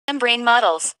Membrane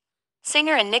models.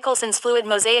 Singer and Nicholson's fluid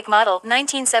mosaic model,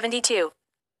 1972.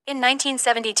 In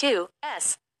 1972,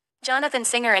 Jonathan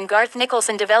Singer and Garth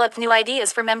Nicolson developed new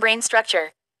ideas for membrane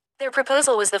structure. Their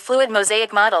proposal was the fluid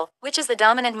mosaic model, which is the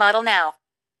dominant model now.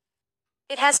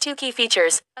 It has two key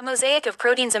features, a mosaic of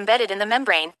proteins embedded in the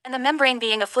membrane, and the membrane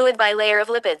being a fluid bilayer of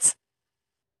lipids.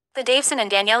 The Davson and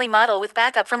Danielli model with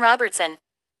backup from Robertson.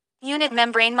 Unit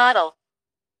membrane model.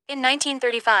 In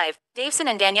 1935, Davson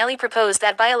and Danielli proposed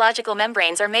that biological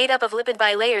membranes are made up of lipid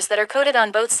bilayers that are coated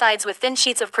on both sides with thin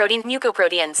sheets of protein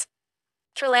mucoprotiens.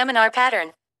 Trilaminar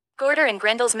pattern. Gorter and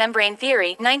Grendel's membrane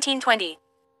theory, 1920.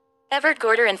 Evert,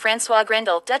 Gorter and François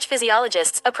Grendel, Dutch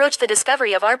physiologists, approached the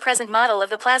discovery of our present model of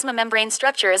the plasma membrane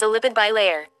structure as a lipid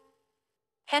bilayer.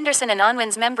 Henderson and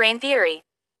Unwin's membrane theory.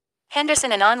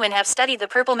 Henderson and Unwin have studied the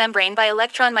purple membrane by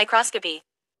electron microscopy.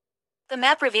 The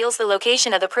map reveals the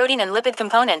location of the protein and lipid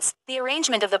components, the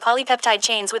arrangement of the polypeptide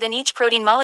chains within each protein molecule.